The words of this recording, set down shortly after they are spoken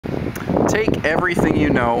take everything you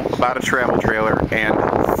know about a travel trailer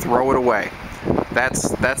and throw it away. That's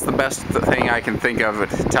the best thing I can think of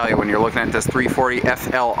to tell you when you're looking at this 340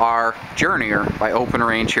 FLR Journeyer by Open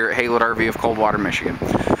Range here at Haylett RV of Coldwater, Michigan.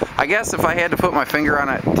 I guess if I had to put my finger on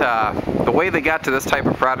it, the way they got to this type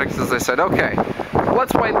of product is they said, okay,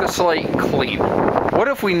 let's wipe the slate clean. What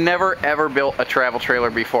if we never ever built a travel trailer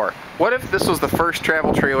before? What if this was the first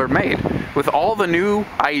travel trailer made? With all the new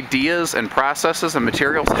ideas and processes and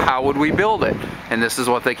materials, how would we build it? And this is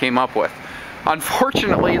what they came up with.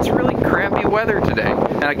 Unfortunately, it's really crappy weather today,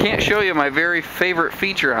 and I can't show you my very favorite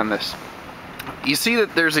feature on this. You see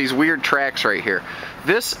that there's these weird tracks right here.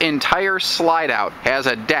 This entire slide out has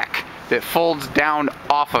a deck that folds down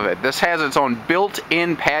off of it. This has its own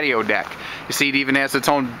built-in patio deck. You see, it even has its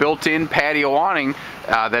own built-in patio awning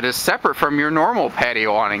that is separate from your normal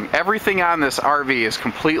patio awning. Everything on this RV is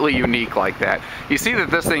completely unique like that. You see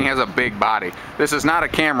that this thing has a big body. This is not a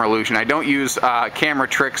camera illusion. I don't use camera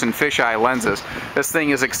tricks and fisheye lenses. This thing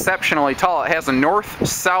is exceptionally tall. It has a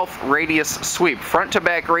north-south radius sweep, front to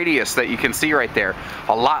back radius that you can see right there.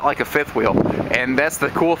 A lot like a fifth wheel. And that's the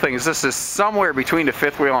cool thing, is this is somewhere between a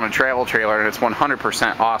fifth wheel and a travel trailer, and it's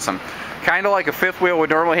 100% awesome. Kind of like a fifth wheel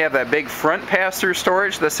would normally have that big front pass-through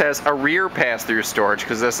storage, this has a rear pass-through storage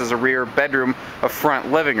because this is a rear bedroom, a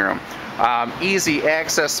front living room. Easy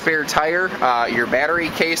access spare tire. Your battery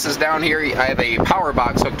case is down here. I have a power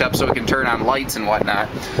box hooked up so it can turn on lights and whatnot.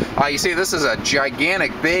 You see, this is a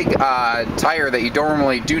gigantic big tire that you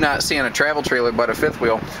normally do not see on a travel trailer but a fifth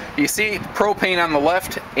wheel. You see propane on the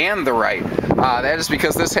left and the right. That is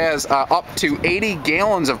because this has up to 80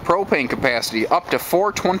 gallons of propane capacity, up to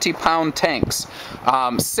 4 20-pound tanks.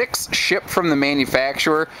 6 shipped from the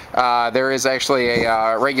manufacturer. There is actually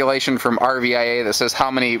a regulation from RVIA that says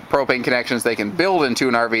how many propane connections they can build into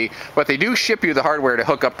an RV, but they do ship you the hardware to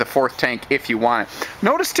hook up the 4th tank if you want it.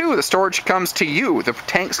 Notice too, the storage comes to you. The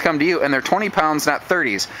tanks come to you, and they're 20 pounds, not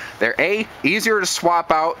 30s. They're A, easier to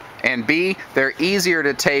swap out, and B, they're easier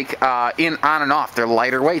to take in, on, and off. They're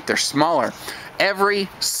lighter weight, they're smaller. Every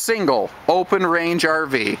single open range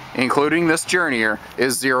RV, including this Journeyer,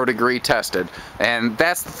 is 0 degree tested. And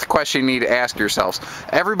that's the question you need to ask yourselves.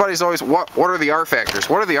 Everybody's always, what are the R factors?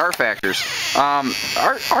 What are the R factors?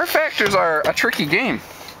 R factors are a tricky game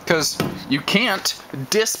because you can't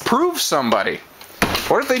disprove somebody.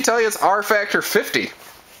 What if they tell you it's R factor 50?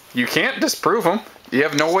 You can't disprove them. You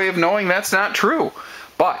have no way of knowing that's not true.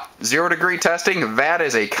 But 0 degree testing, that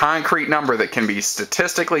is a concrete number that can be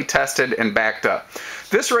statistically tested and backed up.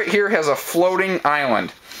 This right here has a floating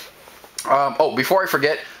island. Oh, before I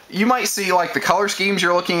forget, you might see like the color schemes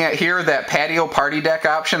you're looking at here, that patio party deck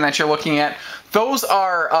option that you're looking at. Those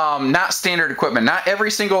are not standard equipment. Not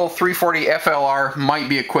every single 340 FLR might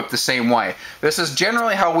be equipped the same way. This is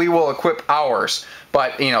generally how we will equip ours.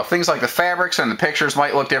 But, you know, things like the fabrics and the pictures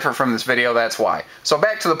might look different from this video, that's why. So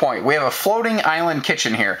back to the point. We have a floating island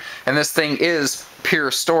kitchen here, and this thing is pure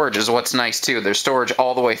storage is what's nice too. There's storage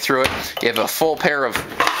all the way through it. You have a full pair of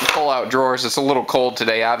pull-out drawers. It's a little cold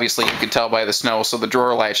today, obviously you can tell by the snow, so the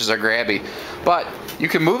drawer latches are grabby. But you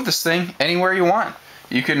can move this thing anywhere you want.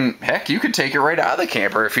 You can, heck, you could take it right out of the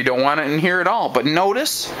camper if you don't want it in here at all. But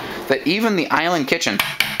notice that even the island kitchen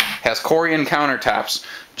has Corian countertops,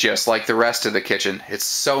 just like the rest of the kitchen. It's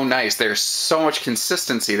so nice. There's so much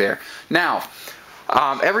consistency there. Now,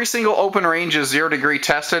 every single open range is 0 degree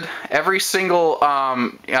tested. Every single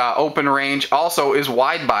open range also is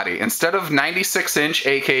wide body. Instead of 96-inch,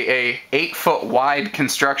 aka 8-foot wide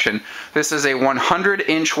construction, this is a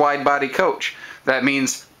 100-inch wide body coach. That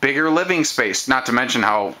means bigger living space, not to mention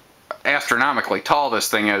how astronomically tall this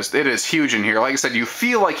thing is. It is huge in here. Like I said, you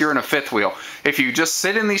feel like you're in a fifth wheel. If you just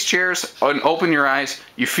sit in these chairs and open your eyes,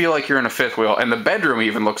 you feel like you're in a fifth wheel, and the bedroom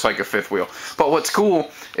even looks like a fifth wheel. But what's cool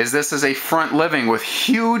is this is a front living with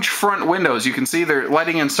huge front windows. You can see they're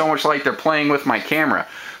letting in so much light, they're playing with my camera.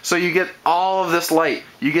 So you get all of this light.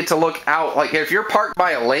 You get to look out. Like if you're parked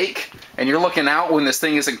by a lake and you're looking out when this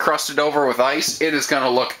thing is encrusted over with ice, it is going to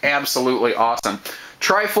look absolutely awesome.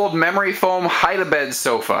 Trifold memory foam hide-a-bed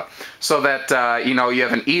sofa, so that you know, you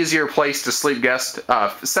have an easier place to sleep guest.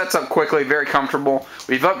 Sets up quickly, very comfortable.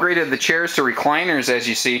 We've upgraded the chairs to recliners, as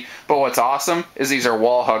you see, but what's awesome is these are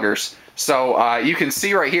wall huggers. So you can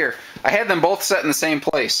see right here, I had them both set in the same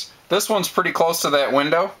place. This one's pretty close to that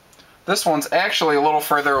window. This one's actually a little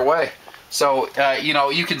further away. So, you know,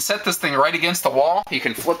 you can set this thing right against the wall. You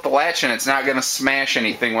can flip the latch and it's not going to smash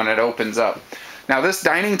anything when it opens up. Now this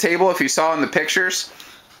dining table, if you saw in the pictures,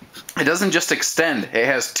 it doesn't just extend. It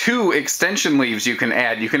has 2 extension leaves you can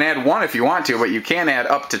add. You can add 1 if you want to, but you can add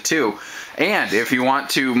up to 2. And if you want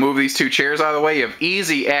to move these 2 chairs out of the way, you have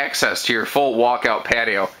easy access to your full walkout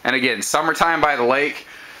patio. And again, summertime by the lake,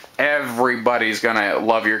 everybody's gonna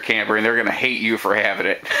love your camper and they're gonna hate you for having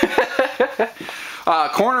it.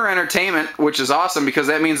 Corner entertainment, which is awesome because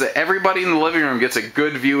that means that everybody in the living room gets a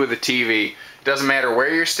good view of the TV. Doesn't matter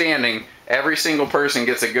where you're standing, every single person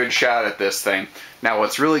gets a good shot at this thing. Now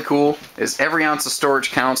what's really cool is every ounce of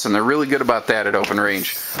storage counts, and they're really good about that at Open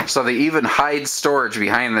Range. So they even hide storage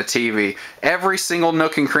behind the TV. Every single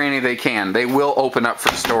nook and cranny they can, they will open up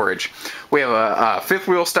for storage. We have a fifth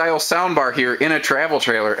wheel style soundbar here in a travel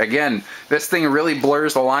trailer. Again, this thing really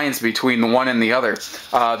blurs the lines between the one and the other.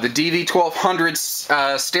 The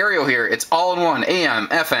DV1200 stereo here, it's all in one, AM,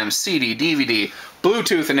 FM, CD, DVD,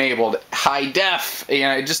 Bluetooth enabled, high def,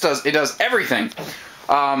 and it does everything.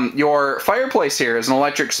 Your fireplace here is an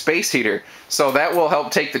electric space heater, so that will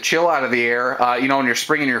help take the chill out of the air, you know, in your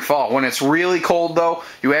spring and your fall. When it's really cold though,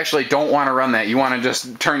 you actually don't want to run that. You want to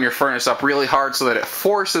just turn your furnace up really hard so that it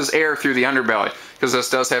forces air through the underbelly, because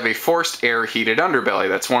this does have a forced air heated underbelly.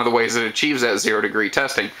 That's one of the ways it achieves that 0-degree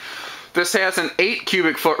testing. This has an 8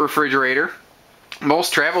 cubic foot refrigerator.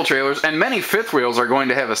 Most travel trailers and many fifth wheels are going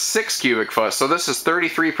to have a 6 cubic foot, so this is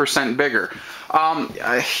 33% bigger.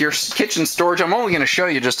 Your kitchen storage, I'm only going to show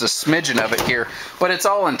you just a smidgen of it here, but it's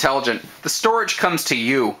all intelligent. The storage comes to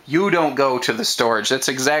you. You don't go to the storage. That's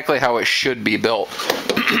exactly how it should be built.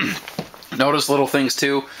 Notice little things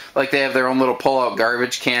too, like they have their own little pull-out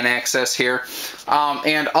garbage can access here.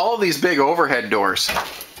 And all of these big overhead doors,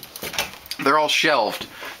 they're all shelved.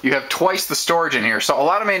 You have twice the storage in here, so a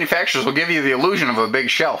lot of manufacturers will give you the illusion of a big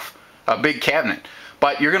shelf, a big cabinet,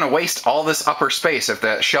 but you're going to waste all this upper space if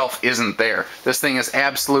that shelf isn't there. This thing is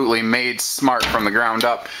absolutely made smart from the ground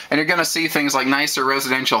up, and you're going to see things like nicer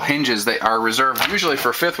residential hinges that are reserved usually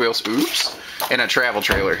for fifth wheels, oops, in a travel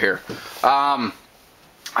trailer here.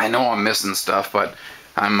 I know I'm missing stuff, but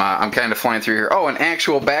I'm kind of flying through here. Oh, an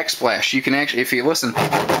actual backsplash. You can actually, if you listen,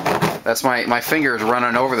 that's my fingers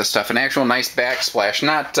running over the stuff. An actual nice backsplash.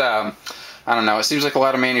 Not, I don't know, it seems like a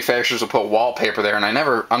lot of manufacturers will put wallpaper there, and I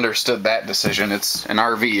never understood that decision. It's an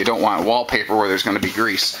RV. You don't want wallpaper where there's going to be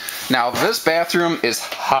grease. Now, this bathroom is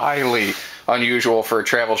highly unusual for a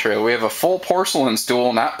travel trailer. We have a full porcelain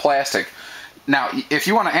stool, not plastic. Now, if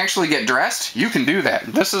you want to actually get dressed, you can do that.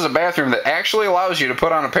 This is a bathroom that actually allows you to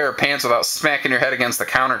put on a pair of pants without smacking your head against the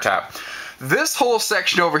countertop. This whole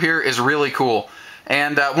section over here is really cool.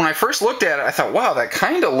 And when I first looked at it, I thought, wow, that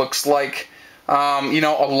kind of looks like, you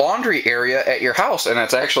know, a laundry area at your house. And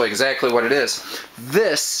that's actually exactly what it is.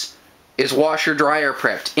 This is washer-dryer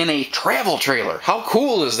prepped in a travel trailer. How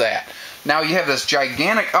cool is that? Now you have this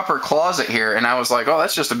gigantic upper closet here, and I was like, oh,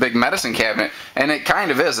 that's just a big medicine cabinet. And it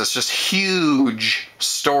kind of is. It's just huge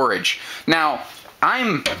storage. Now,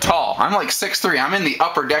 I'm tall. I'm like 6'3". I'm in the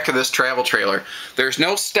upper deck of this travel trailer. There's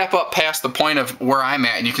no step up past the point of where I'm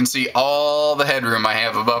at, and you can see all the headroom I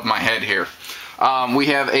have above my head here. We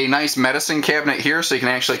have a nice medicine cabinet here, so you can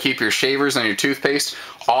actually keep your shavers and your toothpaste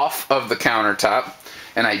off of the countertop.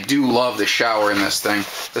 And I do love the shower in this thing.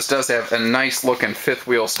 This does have a nice looking fifth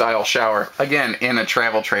wheel style shower, again, in a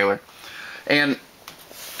travel trailer. And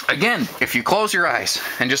again, if you close your eyes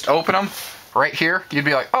and just open them right here, you'd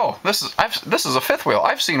be like, oh, this is a fifth wheel.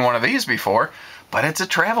 I've seen one of these before, but it's a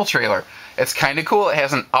travel trailer. It's kind of cool. It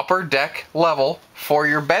has an upper deck level for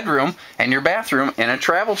your bedroom and your bathroom in a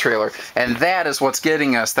travel trailer. And that is what's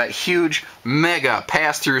getting us that huge, mega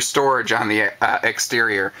pass-through storage on the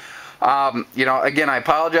exterior. You know, again, I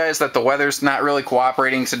apologize that the weather's not really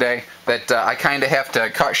cooperating today, that I kind of have to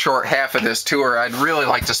cut short half of this tour. I'd really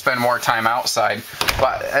like to spend more time outside,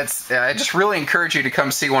 but I just really encourage you to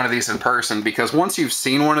come see one of these in person, because once you've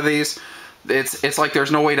seen one of these, it's like there's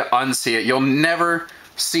no way to unsee it. You'll never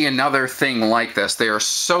see another thing like this. They are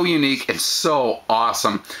so unique and so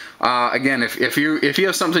awesome. Again, if you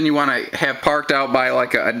have something you want to have parked out by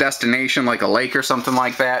like a destination, like a lake or something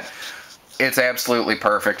like that, it's absolutely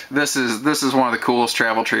perfect. This is one of the coolest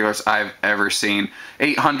travel trailers I've ever seen.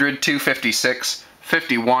 800-256-5196.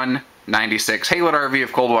 Haylett RV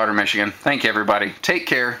of Coldwater, Michigan. Thank you, everybody. Take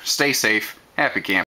care. Stay safe. Happy camping.